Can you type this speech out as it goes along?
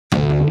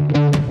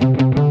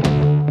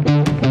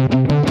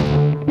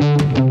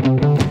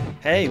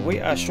Okay,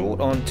 we are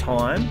short on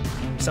time.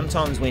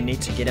 Sometimes we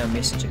need to get our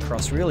message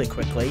across really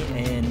quickly,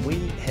 and we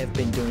have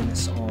been doing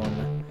this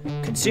on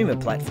consumer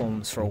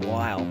platforms for a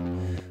while.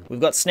 We've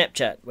got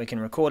Snapchat. We can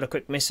record a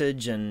quick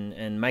message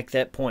and make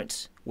that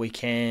point. We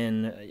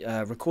can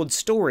record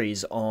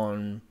stories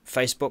on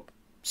Facebook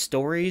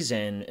stories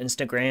and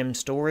Instagram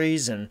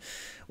stories, and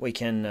we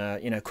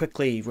can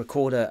quickly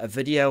record a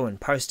video and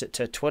post it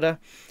to Twitter.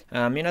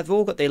 They've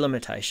all got their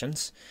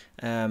limitations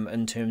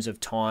in terms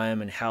of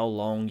time and how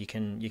long you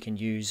can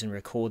use and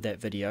record that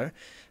video,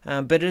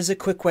 but it is a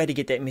quick way to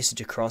get that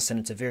message across,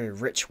 and it's a very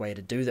rich way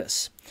to do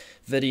this.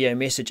 Video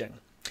messaging.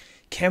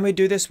 Can we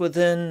do this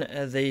within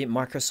the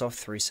Microsoft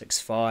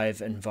 365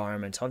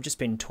 environment? I've just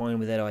been toying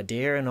with that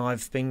idea, and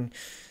I've been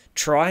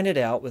trying it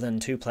out within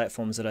two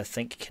platforms that I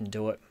think can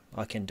do it.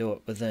 I can do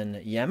it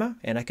within Yammer,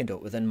 and I can do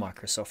it within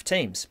Microsoft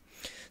Teams.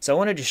 So I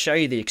wanted to show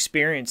you the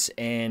experience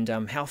and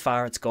how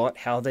far it's got,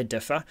 how they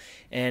differ,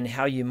 and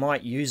how you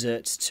might use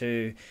it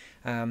to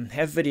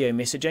have video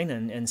messaging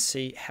and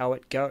see how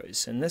it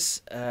goes. And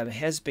this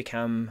has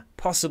become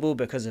possible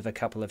because of a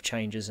couple of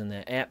changes in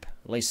the app,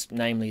 at least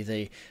namely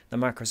the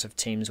Microsoft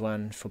Teams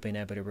one for being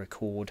able to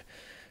record.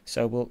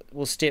 So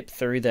we'll step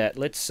through that.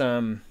 Let's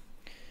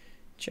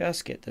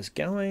just get this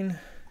going.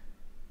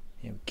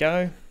 Here we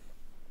go.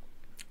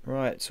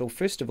 Right, so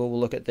first of all, we'll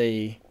look at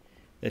the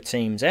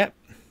Teams app,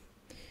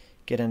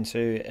 get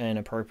into an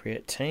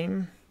appropriate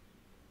team.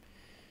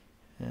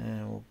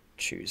 We'll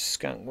choose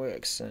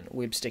Skunkworks and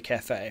Webster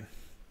Cafe.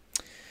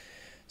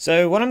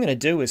 So what I'm going to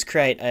do is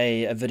create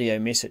a video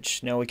message.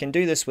 Now we can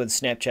do this with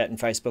Snapchat and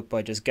Facebook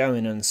by just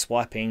going and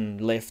swiping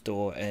left,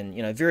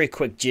 and very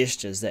quick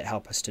gestures that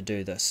help us to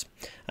do this.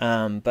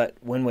 But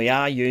when we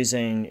are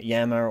using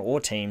Yammer or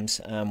Teams,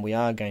 we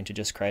are going to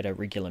just create a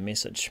regular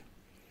message.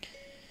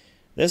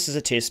 This is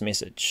a test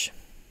message.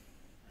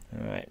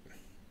 Alright.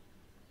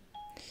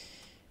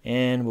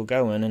 And we'll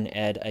go in and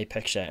add a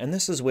picture. And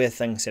this is where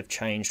things have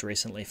changed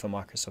recently for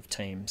Microsoft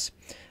Teams.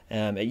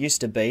 It used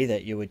to be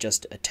that you would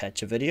just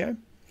attach a video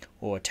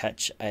or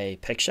attach a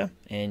picture,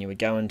 and you would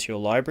go into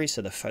your library,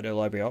 so the photo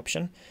library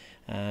option.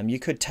 You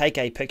could take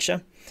a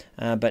picture,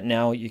 but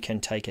now you can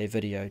take a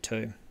video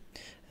too.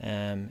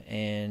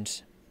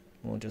 And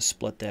we'll just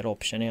split that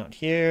option out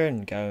here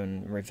and go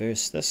and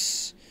reverse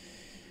this.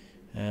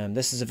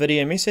 This is a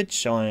video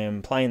message. I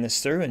am playing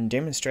this through and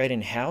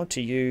demonstrating how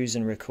to use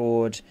and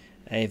record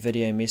a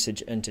video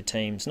message into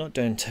Teams. Not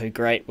doing too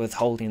great with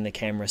holding the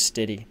camera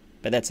steady,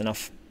 but that's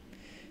enough.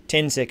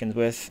 10 seconds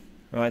worth.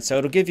 Right, so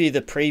it'll give you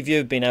the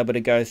preview of being able to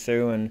go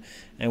through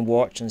and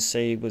watch and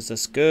see, was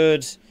this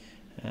good?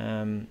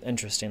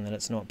 Interesting that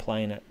it's not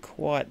playing it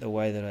quite the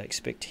way that I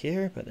expect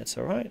here, but that's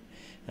alright.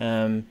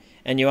 And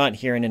you aren't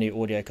hearing any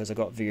audio because I've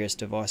got various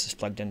devices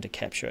plugged in to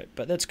capture it,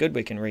 but that's good.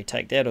 We can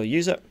retake that or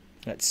use it.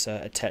 Let's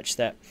attach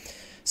that.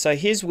 So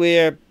here's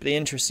where the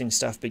interesting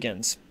stuff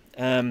begins.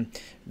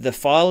 The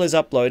file is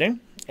uploading,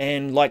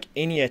 and like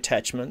any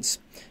attachments,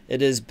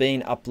 it is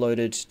being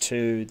uploaded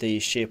to the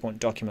SharePoint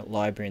document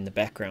library in the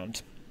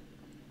background.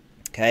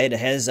 Okay, it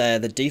has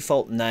the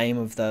default name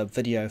of the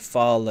video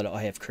file that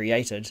I have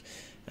created,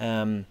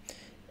 and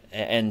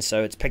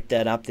so it's picked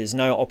that up. There's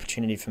no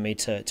opportunity for me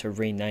to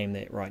rename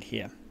that right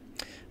here.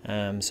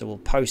 So we'll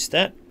post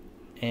that,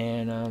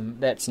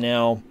 and that's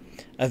now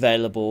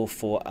available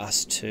for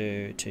us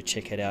to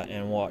check it out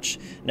and watch.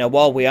 Now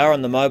while we are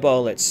on the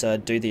mobile, let's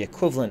do the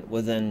equivalent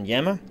within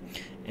Yammer,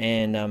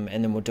 and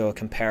then we'll do a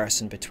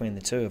comparison between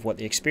the two of what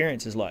the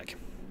experience is like.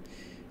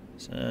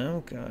 So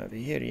we'll go over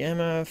here to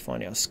Yammer,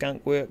 find our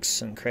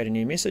Skunkworks and create a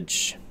new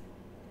message.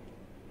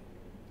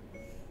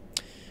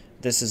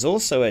 This is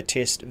also a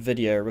test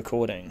video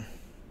recording.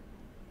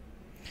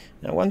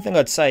 Now one thing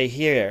I'd say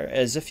here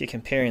is, if you're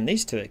comparing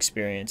these two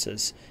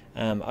experiences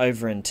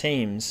over in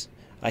Teams,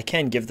 I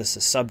can give this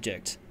a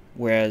subject,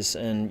 whereas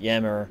in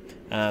Yammer,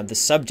 the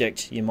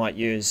subject, you might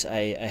use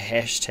a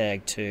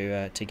hashtag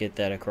to get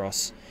that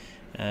across,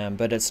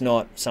 but it's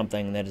not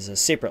something that is a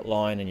separate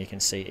line and you can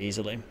see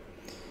easily.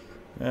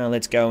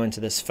 Let's go into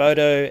this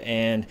photo,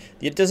 and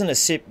there isn't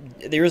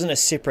a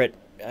separate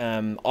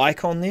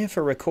icon there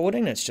for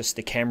recording. It's just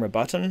the camera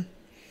button,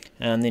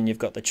 and then you've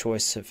got the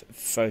choice of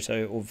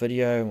photo or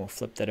video, and we'll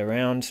flip that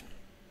around.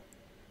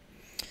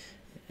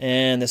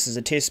 And this is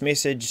a test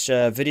message,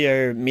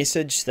 video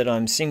message that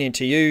I'm sending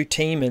to you,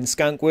 team in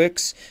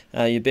Skunkworks.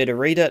 You better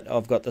read it.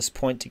 I've got this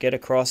point to get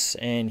across,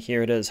 and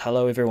here it is.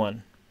 Hello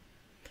everyone.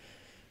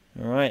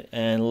 Alright,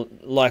 and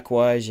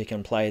likewise you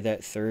can play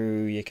that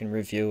through, you can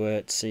review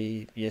it,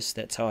 see, yes,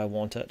 that's how I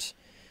want it.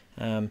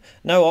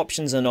 No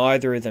options in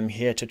either of them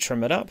here to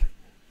trim it up.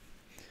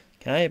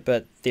 Okay,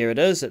 but there it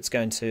is. It's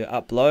going to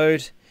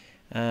upload.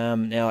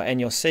 Now, and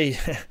you'll see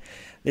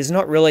there's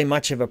not really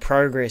much of a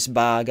progress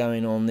bar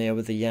going on there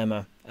with the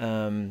Yammer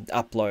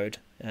upload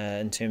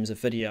in terms of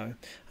video,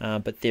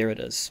 but there it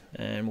is,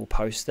 and we'll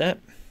post that.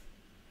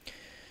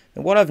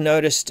 And what I've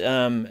noticed,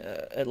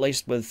 at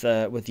least with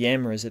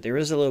Yammer, is that there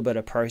is a little bit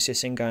of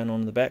processing going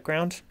on in the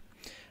background.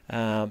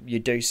 you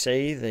do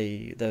see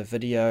the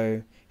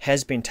video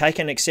has been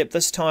taken, except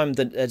this time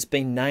that it's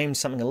been named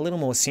something a little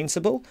more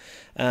sensible,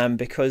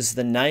 because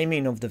the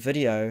naming of the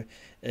video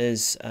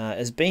is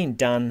being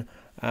done,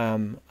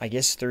 I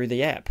guess, through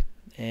the app,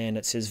 and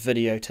it says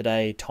video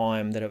today,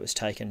 time that it was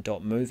taken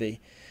 .movie.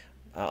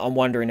 I'm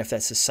wondering if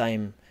that's the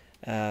same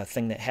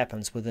thing that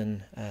happens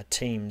within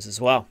Teams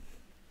as well.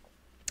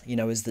 You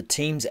know, is the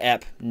Teams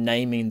app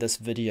naming this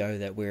video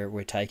that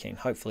we're taking?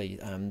 Hopefully,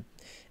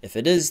 if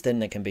it is,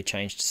 then it can be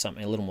changed to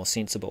something a little more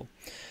sensible.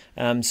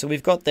 So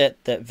we've got that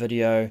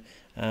video,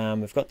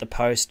 we've got the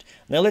post.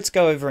 Now let's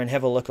go over and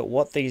have a look at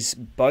what these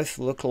both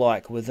look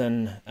like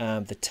within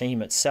the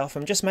team itself,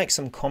 and just make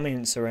some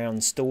comments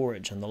around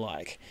storage and the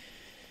like.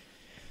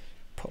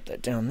 Pop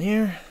that down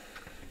there.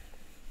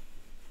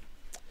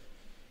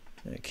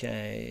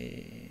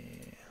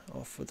 Okay,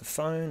 off with the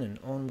phone and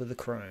on with the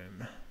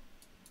Chrome.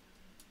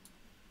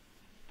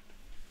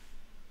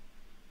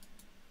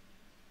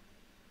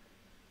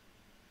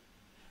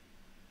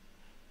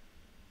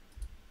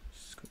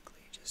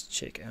 Just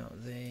check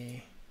out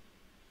there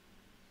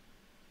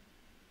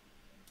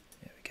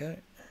we go.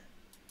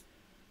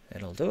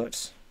 That'll do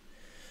it.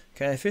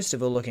 Okay, first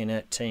of all, looking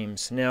at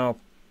Teams. Now,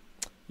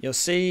 you'll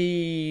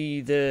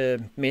see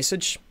the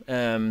message.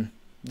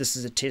 This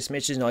is a test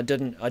message, and I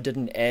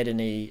didn't add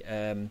any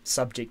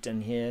subject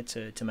in here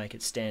to make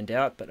it stand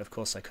out, but of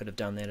course I could have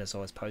done that as I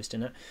was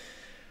posting it.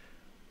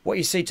 What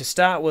you see to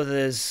start with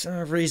is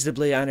a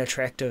reasonably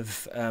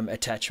unattractive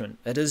attachment.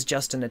 It is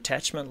just an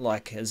attachment,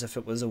 like as if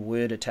it was a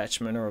word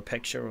attachment or a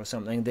picture or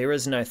something. There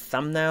is no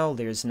thumbnail.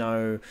 There is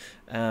no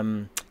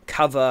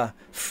cover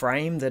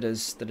frame that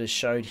is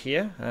showed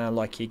here,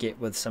 like you get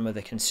with some of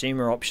the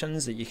consumer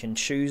options that you can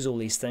choose all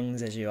these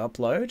things as you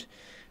upload.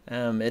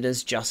 It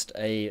is just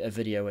a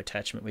video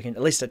attachment. We can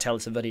at least tell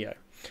it's a video.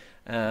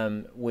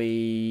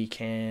 We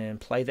can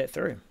play that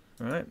through,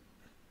 right?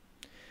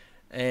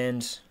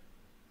 And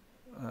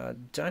I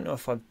don't know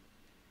if I've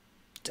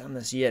done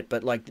this yet,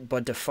 but like by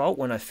default,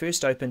 when I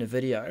first open a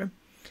video,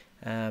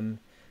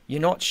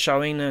 you're not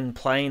showing and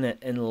playing it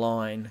in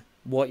line.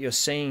 What you're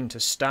seeing to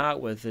start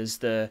with is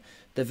the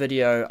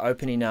video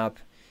opening up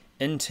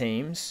in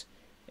Teams,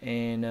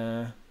 and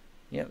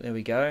yep, there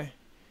we go.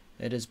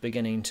 It is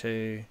beginning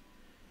to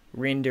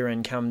render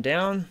and come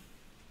down.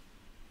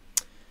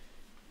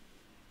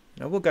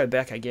 Now we'll go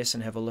back, I guess,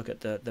 and have a look at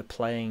the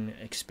playing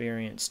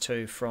experience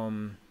too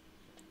from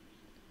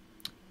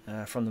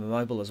the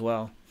mobile as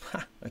well.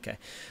 Okay,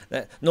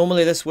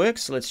 normally this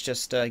works, so let's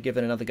just give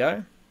it another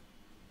go.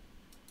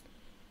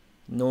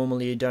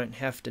 Normally you don't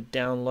have to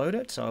download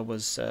it, so I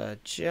was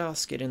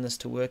just getting this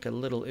to work a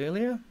little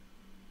earlier.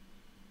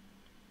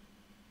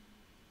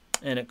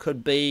 And it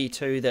could be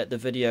too that the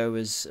video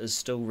is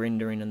still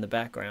rendering in the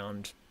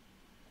background,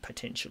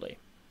 potentially.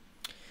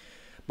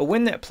 But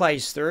when that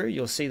plays through,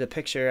 you'll see the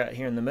picture out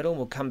here in the middle.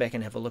 We'll come back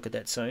and have a look at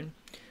that soon.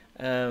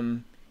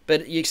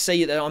 But you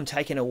see that I'm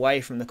taken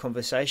away from the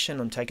conversation.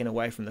 I'm taken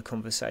away from the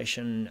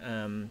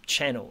conversation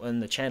channel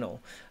in the channel.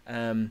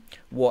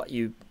 What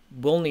you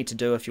will need to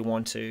do if you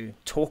want to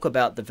talk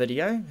about the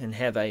video and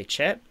have a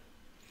chat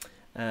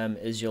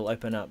is you'll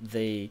open up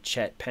the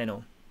chat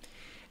panel.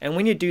 And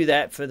when you do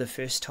that for the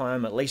first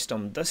time, at least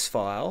on this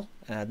file,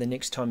 the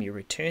next time you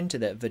return to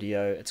that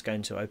video, it's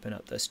going to open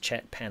up this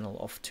chat panel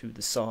off to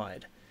the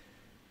side.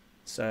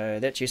 So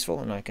that's useful,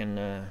 and I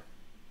can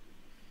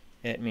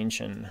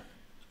mention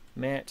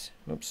Matt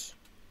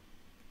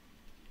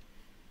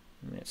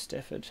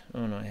Stafford.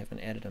 Oh no, I haven't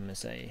added him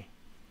as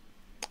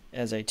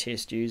a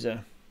test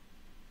user.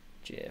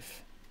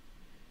 Jeff,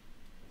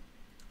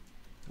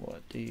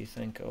 what do you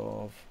think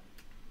of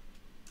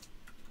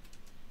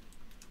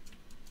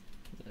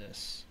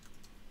this?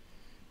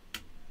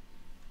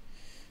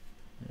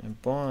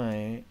 And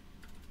by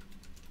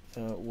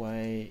the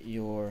way,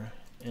 you're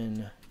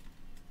in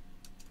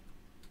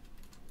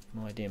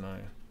my demo.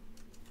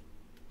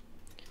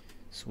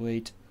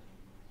 Sweet.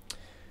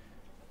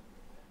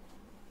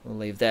 We'll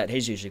leave that.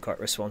 He's usually quite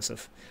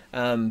responsive.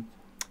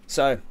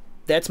 So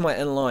that's my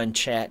inline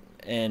chat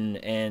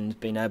and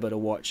being able to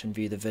watch and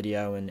view the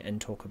video and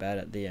talk about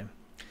it there.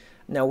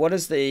 Now, what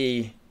is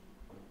the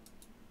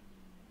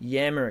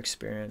Yammer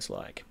experience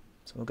like?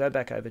 So we'll go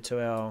back over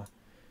to our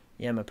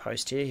Yammer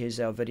post here. Here's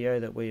our video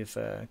that we've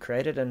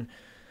created, and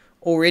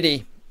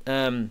already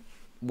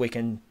we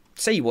can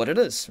see what it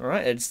is,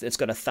 right? It's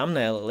got a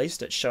thumbnail at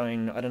least. It's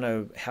showing, I don't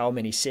know how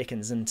many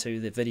seconds into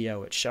the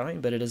video it's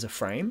showing, but it is a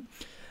frame.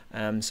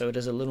 So it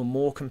is a little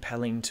more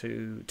compelling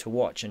to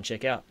watch and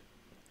check out.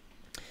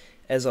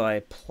 As I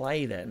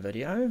play that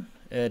video,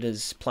 it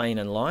is playing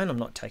in line. I'm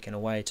not taken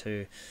away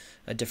to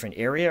a different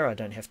area. I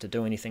don't have to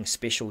do anything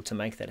special to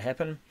make that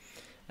happen.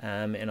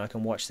 And I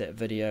can watch that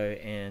video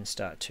and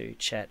start to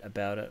chat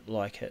about it,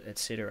 like it,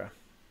 etc.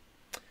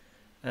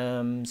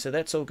 So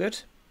that's all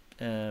good.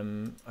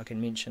 I can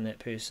mention that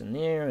person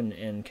there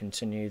and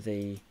continue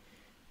the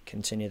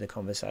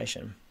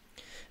conversation.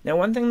 Now,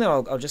 one thing that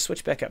I'll just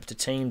switch back up to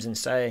Teams and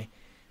say,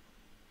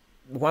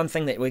 one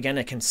thing that we're going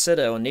to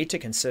consider or need to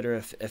consider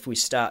if we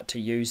start to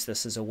use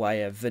this as a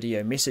way of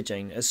video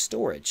messaging is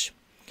storage.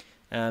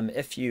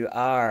 If you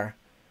are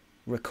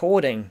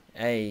recording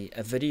a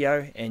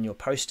video and you're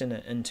posting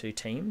it into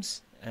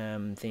Teams,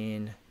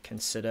 then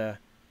consider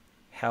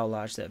how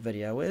large that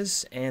video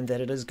is and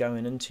that it is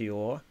going into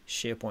your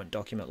SharePoint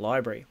document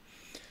library.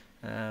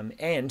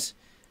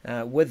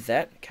 With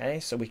that, okay,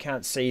 so we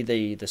can't see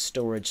the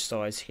storage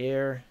size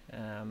here.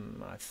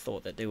 I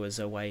thought that there was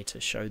a way to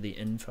show the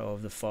info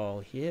of the file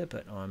here,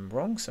 but I'm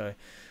wrong, so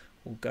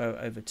we'll go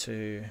over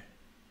to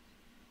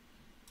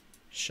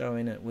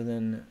showing it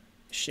within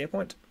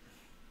SharePoint,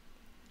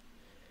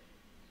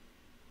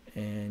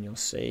 and you'll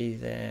see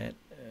that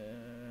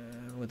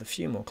with a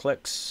few more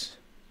clicks,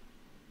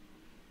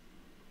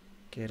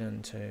 get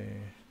into,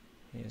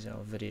 here's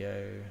our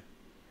video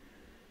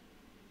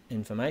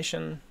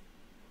information,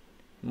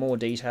 more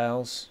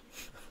details,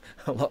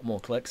 a lot more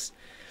clicks.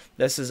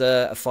 This is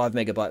a 5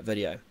 megabyte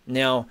video.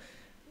 Now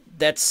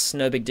that's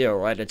no big deal,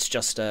 right? It's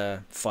just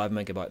a 5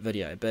 megabyte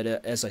video, but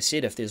as I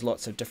said, if there's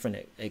lots of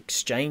different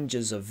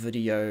exchanges of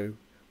video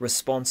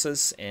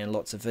responses and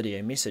lots of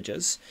video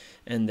messages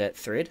in that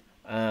thread,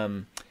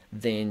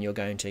 then you're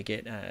going to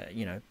get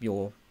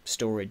your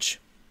storage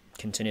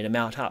continue to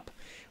mount up.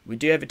 We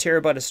do have a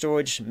terabyte of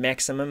storage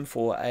maximum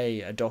for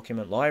a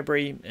document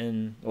library,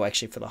 or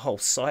actually for the whole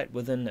site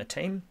within a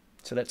team,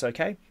 so that's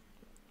okay.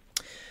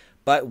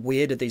 But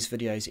where did these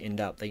videos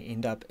end up? They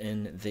end up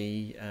in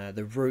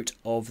the root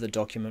of the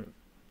document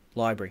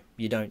library.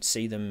 You don't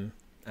see them.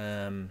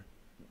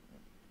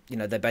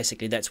 They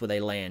basically, that's where they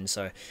land.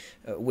 So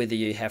whether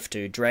you have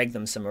to drag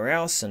them somewhere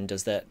else, and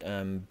does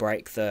that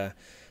break the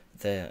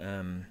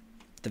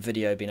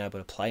video being able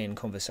to play in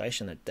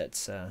conversation,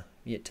 that's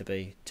yet to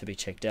be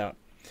checked out.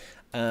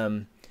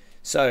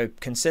 So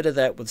consider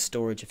that with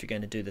storage if you're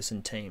going to do this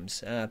in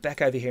Teams.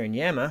 Back over here in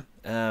Yammer,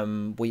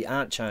 we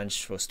aren't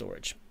charged for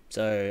storage.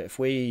 So if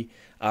we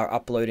are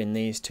uploading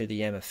these to the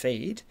Yammer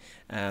feed,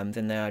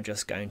 then they are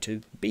just going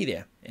to be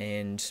there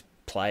and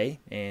play,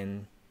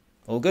 and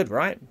all good,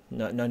 right?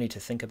 No need to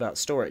think about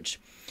storage.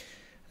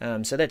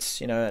 So that's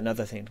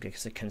another thing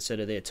to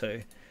consider there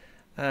too.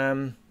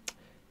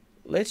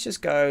 Let's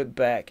just go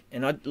back,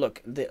 and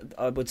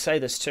I would say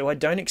this too, I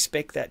don't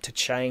expect that to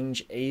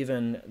change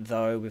even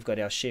though we've got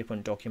our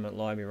SharePoint document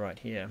library right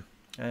here.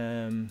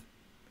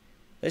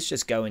 Let's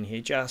just go in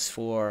here just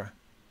for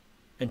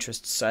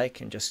interest's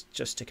sake and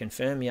just to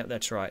confirm. Yep,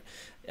 that's right.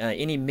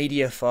 Any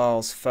media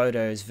files,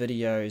 photos,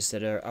 videos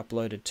that are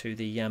uploaded to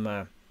the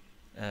Yammer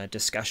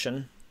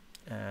discussion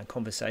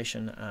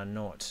conversation are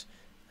not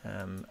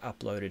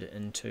uploaded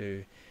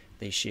into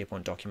the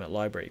SharePoint document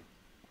library.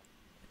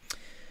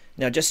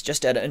 Now, just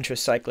out of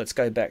interest's sake, let's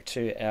go back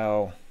to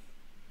our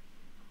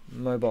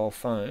mobile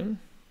phone,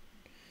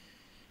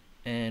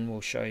 and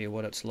we'll show you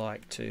what it's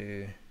like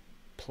to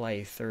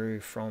play through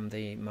from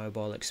the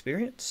mobile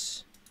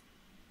experience.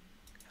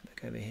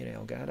 Back over here to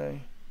Elgato.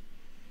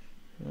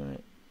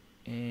 Right,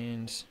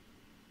 and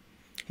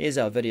here's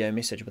our video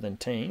message within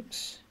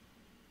Teams.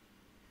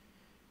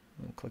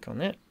 We'll click on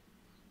that.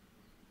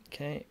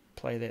 Okay,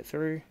 play that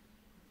through.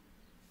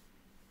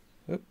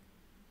 Oop,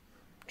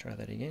 try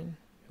that again.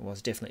 It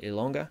was definitely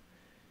longer,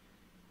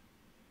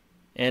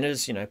 and it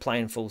is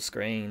playing full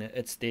screen.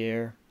 It's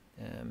there.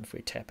 If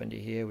we tap into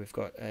here, we've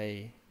got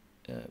a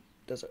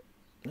does it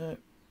no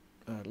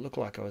it looked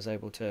like I was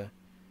able to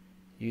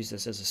use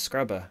this as a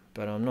scrubber,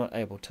 but I'm not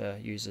able to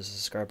use this as a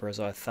scrubber as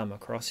I thumb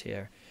across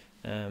here.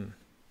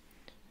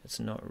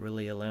 It's not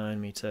really allowing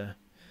me to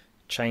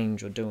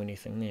change or do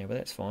anything there, but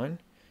that's fine.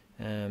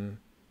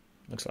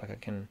 Looks like I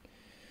can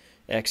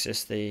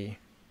access the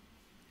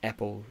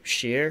Apple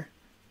Share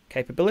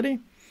capability.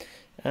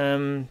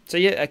 So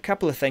yeah, a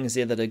couple of things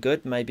there that are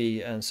good. Maybe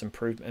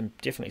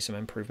definitely some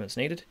improvements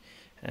needed.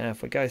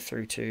 If we go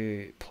through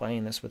to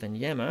playing this within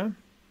Yammer,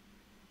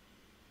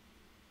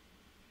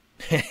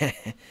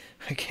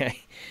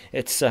 okay,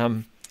 it's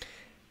oh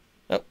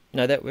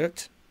no, that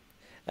worked.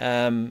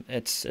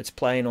 It's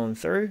playing on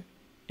through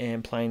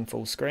and playing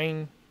full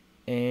screen,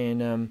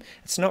 and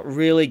it's not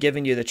really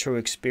giving you the true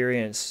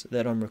experience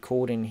that I'm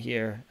recording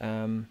here.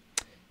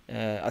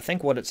 I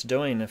think what it's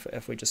doing,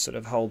 if we just sort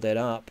of hold that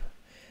up,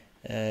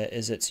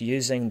 is it's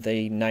using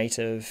the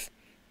native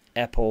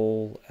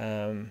Apple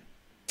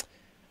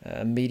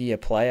media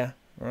player,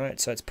 right?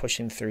 So it's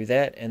pushing through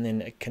that, and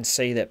then it can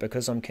see that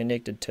because I'm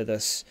connected to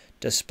this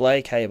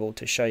display cable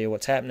to show you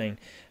what's happening,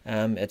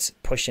 it's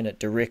pushing it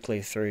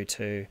directly through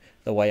to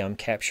the way I'm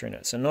capturing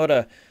it. So not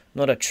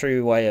a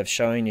true way of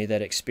showing you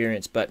that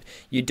experience, but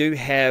you do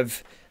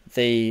have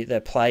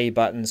the play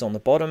buttons on the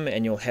bottom,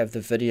 and you'll have the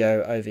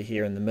video over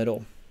here in the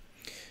middle.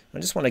 I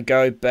just want to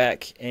go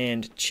back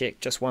and check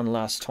just one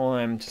last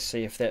time to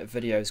see if that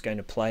video is going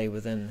to play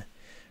within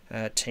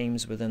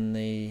Teams within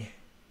the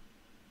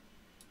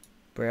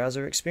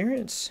browser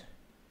experience.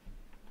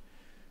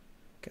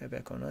 Go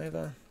back on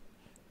over,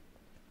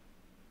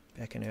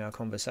 back into our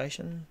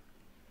conversation,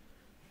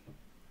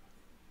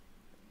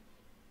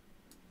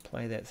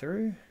 play that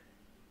through.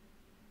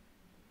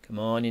 Come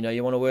on,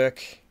 you want to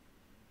work.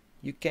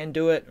 you can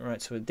do it. All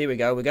right, so there we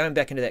go. We're going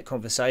back into that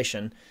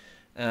conversation,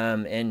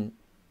 and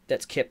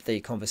that's kept the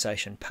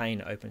conversation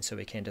pane open so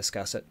we can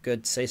discuss it.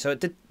 Good. See, so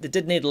it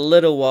did need a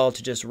little while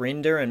to just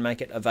render and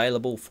make it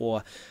available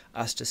for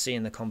us to see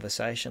in the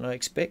conversation, I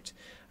expect.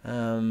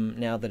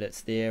 Now that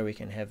it's there, we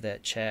can have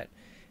that chat,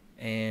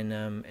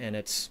 and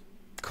it's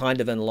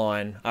kind of in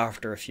line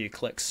after a few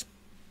clicks.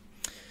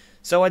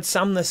 So I'd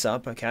sum this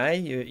up, okay?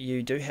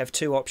 You do have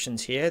two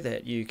options here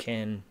that you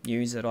can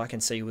use that I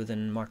can see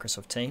within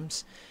Microsoft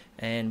Teams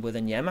and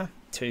within Yammer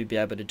to be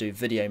able to do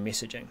video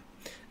messaging.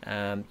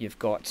 You've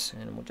got,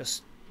 and we'll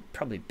just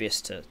probably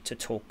best to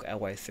talk our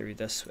way through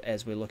this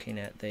as we're looking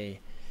at the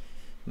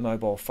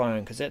mobile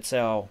phone, because that's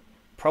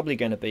probably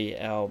going to be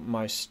our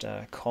most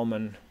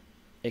common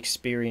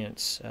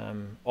experience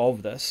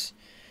of this,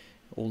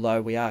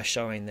 although we are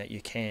showing that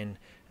you can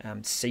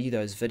see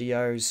those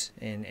videos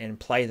and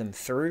play them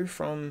through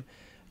from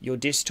your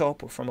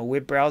desktop or from a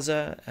web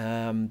browser.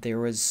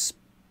 There is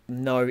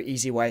no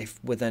easy way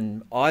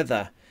within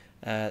either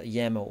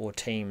Yammer or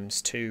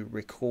Teams to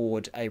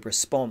record a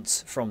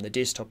response from the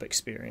desktop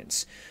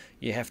experience.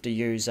 You have to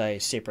use a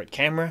separate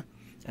camera,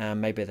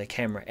 maybe the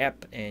camera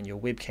app and your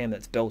webcam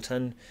that's built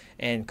in,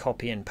 and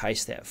copy and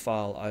paste that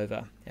file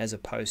over, as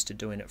opposed to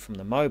doing it from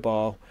the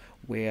mobile,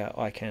 where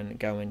I can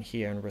go in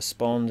here and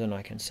respond, and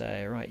I can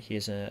say, right,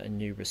 here's a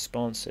new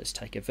response, let's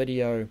take a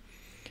video,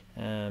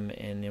 and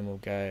then we'll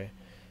go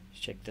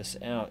check this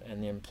out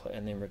and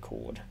then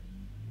record.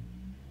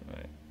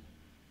 Right.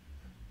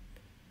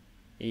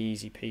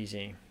 Easy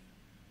peasy.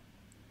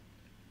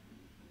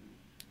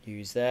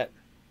 Use that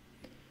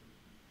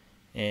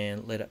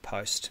and let it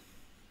post.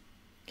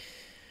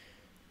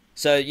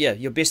 So yeah,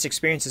 your best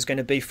experience is going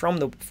to be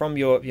from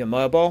your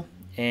mobile,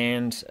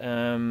 and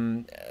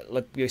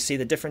look, you see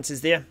the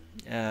differences there.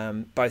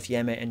 Both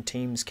Yammer and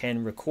Teams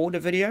can record a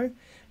video.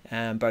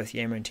 Both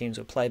Yammer and Teams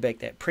will play back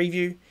that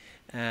preview.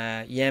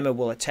 Yammer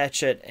will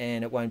attach it,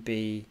 and it won't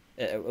be.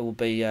 It will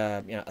be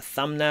a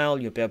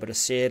thumbnail. You'll be able to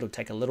see it. It'll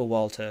take a little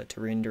while to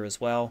render as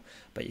well,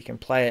 but you can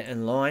play it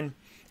in line,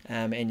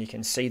 and you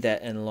can see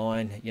that in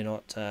line. You're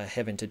not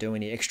having to do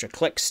any extra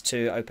clicks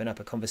to open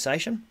up a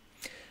conversation.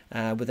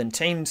 Within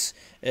Teams,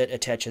 it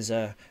attaches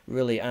a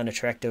really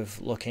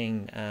unattractive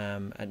looking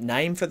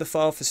name for the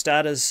file, for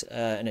starters,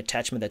 an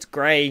attachment that's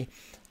grey,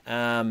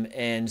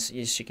 and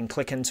yes, you can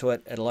click into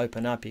it, it'll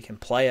open up, you can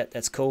play it,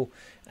 that's cool.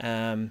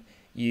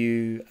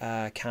 You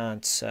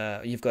can't,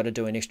 you've got to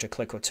do an extra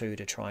click or two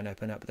to try and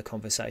open up the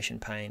conversation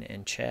pane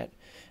and chat.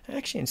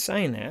 Actually, in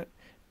saying that,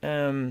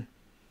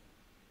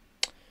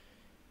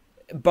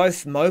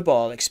 both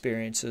mobile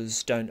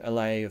experiences don't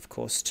allow you, of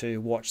course,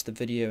 to watch the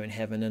video and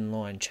have an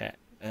inline chat.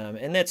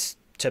 And that's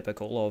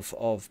typical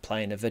of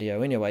playing a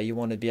video anyway. You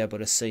want to be able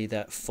to see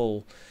that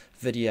full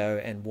video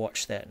and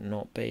watch that and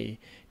not be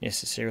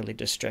necessarily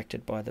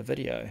distracted by the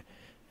video.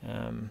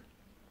 We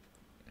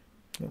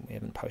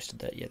haven't posted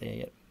that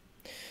yet.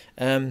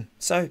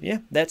 So yeah,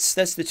 that's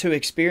the two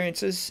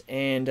experiences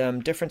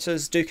and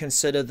differences. Do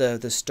consider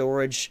the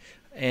storage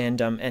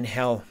and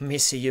how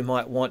messy you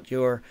might want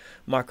your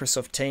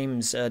Microsoft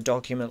Teams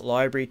document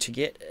library to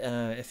get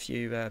if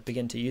you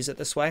begin to use it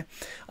this way.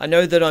 I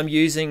know that I'm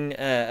using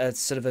a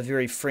sort of a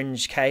very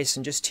fringe case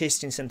and just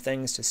testing some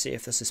things to see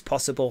if this is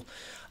possible,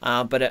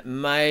 but it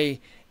may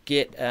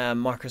get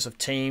Microsoft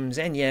Teams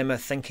and Yammer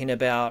thinking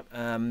about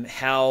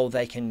how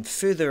they can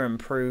further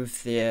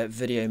improve their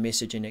video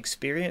messaging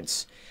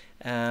experience.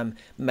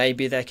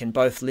 Maybe they can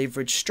both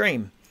leverage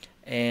Stream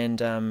and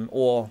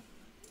or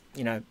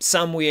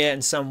somewhere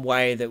in some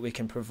way that we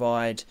can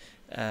provide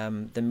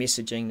the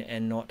messaging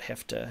and not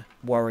have to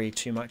worry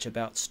too much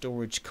about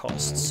storage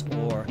costs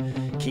or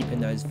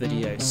keeping those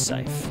videos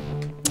safe.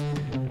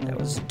 That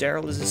was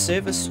Daryl as a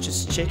Service,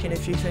 just checking a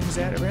few things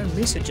out around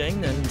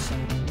messaging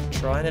and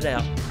trying it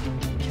out.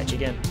 Catch you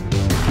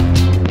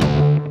again.